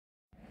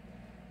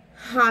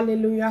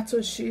Hallelujah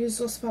to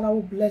Jesus. Father,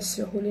 we bless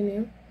your holy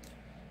name.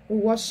 We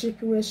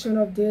worship you, Ancient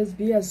of Days.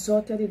 Be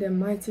exalted in the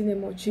mighty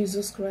name of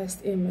Jesus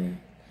Christ.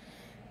 Amen.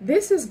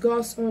 This is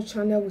God's own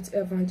channel with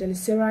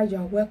Evangelist Sarah. You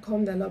are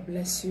welcome. The Lord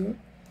bless you.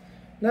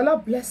 The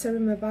Lord bless every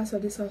member of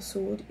this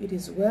household. It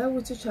is well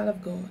with you, child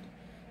of God.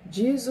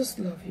 Jesus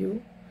love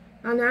you,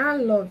 and I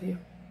love you.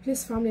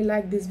 Please, family,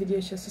 like this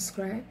video, share,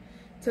 subscribe.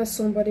 Tell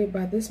somebody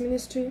about this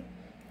ministry.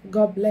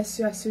 God bless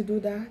you as you do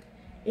that.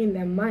 In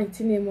the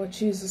mighty name of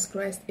Jesus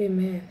Christ.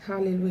 Amen.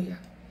 Hallelujah.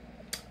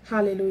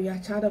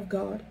 Hallelujah. Child of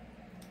God.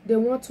 They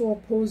want to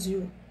oppose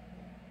you.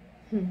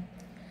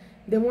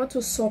 They want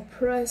to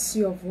suppress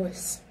your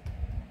voice.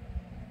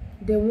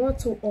 They want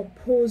to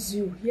oppose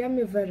you. Hear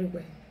me very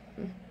well.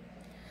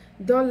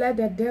 Don't let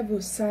the devil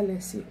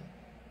silence you.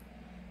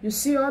 You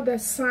see all the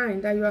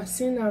signs that you are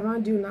seeing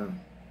around you now.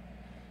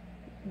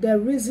 The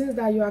reasons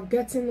that you are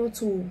getting not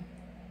to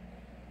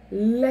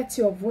let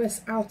your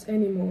voice out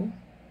anymore.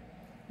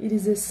 It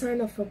is a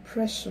sign of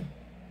oppression.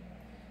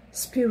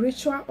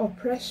 Spiritual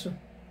oppression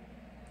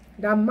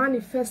that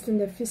manifests in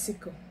the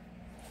physical.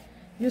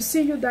 You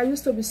see, you that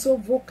used to be so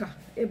vocal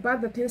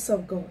about the things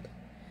of God.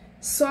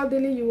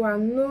 Suddenly you are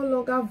no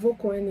longer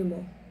vocal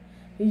anymore.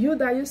 You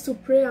that used to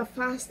pray and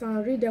fast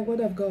and read the word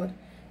of God.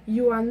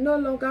 You are no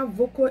longer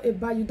vocal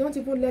about. You don't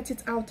even let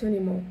it out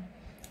anymore.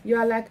 You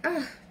are like,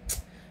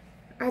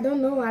 I don't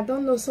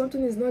know.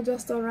 Something is not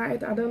just all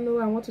right. I don't know.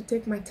 I want to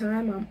take my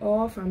time. I'm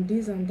off. I'm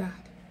this and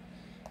that.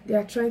 They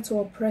are trying to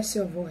oppress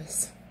your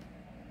voice.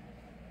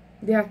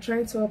 They are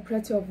trying to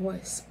oppress your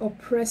voice.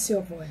 Oppress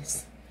your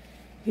voice.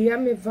 Hear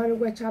me very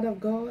well, child of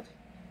God.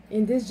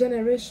 In this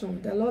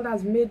generation, the Lord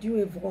has made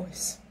you a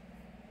voice.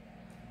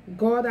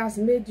 God has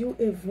made you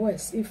a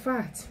voice. In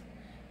fact,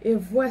 a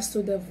voice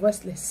to the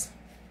voiceless.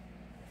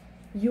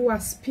 You are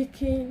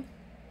speaking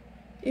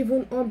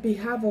even on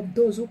behalf of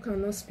those who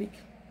cannot speak.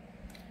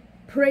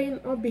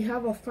 Praying on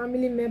behalf of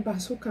family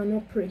members who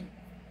cannot pray.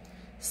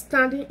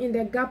 Standing in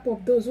the gap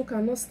of those who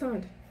cannot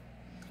stand.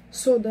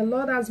 So the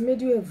Lord has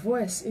made you a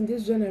voice in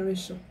this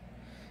generation.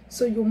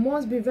 So you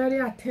must be very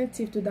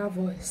attentive to that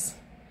voice.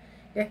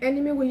 The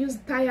enemy will use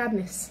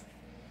tiredness.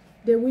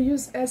 They will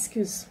use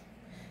excuse.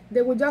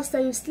 They will just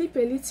tell you, sleep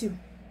a little.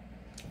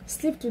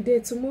 Sleep today,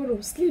 tomorrow.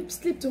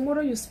 Sleep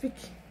tomorrow you speak.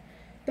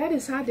 That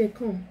is how they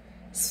come.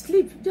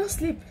 Sleep, just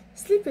sleep.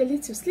 Sleep a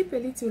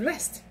little,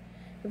 rest.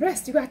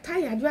 Rest, you are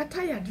tired,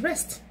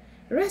 rest.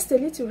 Rest a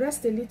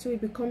little,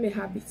 it become a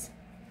habit.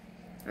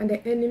 And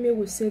the enemy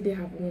will say they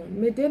have won.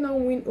 May they not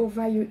win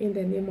over you in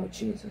the name of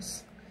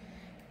Jesus.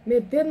 May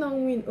they not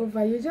win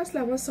over you. Just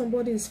like when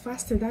somebody is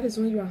fasting, that is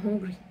when you are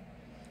hungry.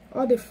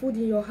 All the food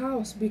in your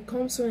house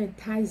becomes so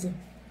enticing.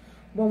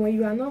 But when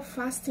you are not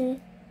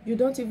fasting, you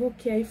don't even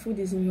care if food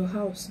is in your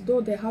house.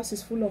 Though the house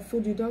is full of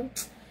food, you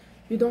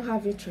don't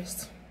have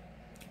interest.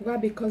 Why?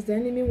 Because the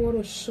enemy want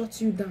to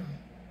shut you down.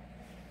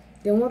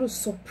 They want to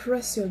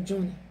suppress your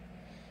journey.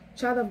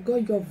 Child of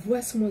God, your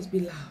voice must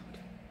be loud.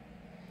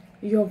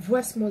 Your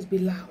voice must be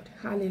loud.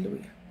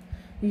 Hallelujah.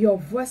 Your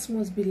voice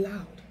must be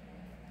loud.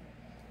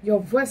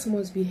 Your voice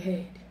must be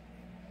heard.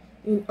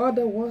 In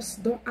other words,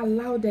 don't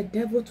allow the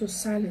devil to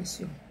silence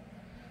you.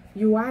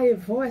 You are a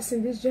voice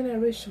in this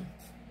generation.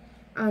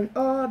 And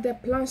all the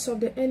plans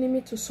of the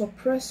enemy to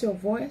suppress your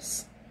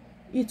voice,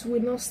 it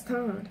will not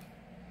stand.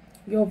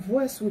 Your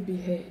voice will be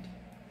heard.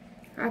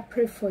 I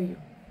pray for you.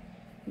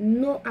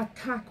 No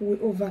attack will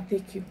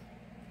overtake you.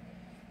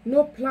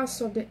 No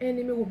plans of the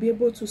enemy will be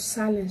able to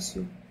silence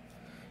you.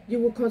 You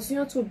will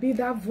continue to be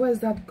that voice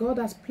that God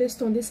has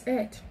placed on this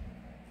earth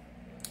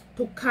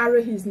to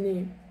carry his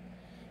name.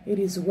 It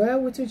is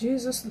well with you.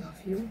 Jesus love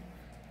you.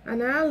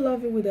 And I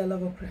love you with the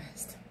love of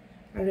Christ.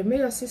 I remain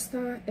your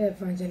sister,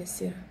 Evangelist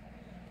Sarah.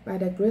 By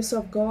the grace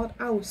of God,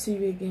 I will see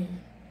you again.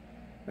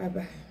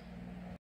 Bye-bye.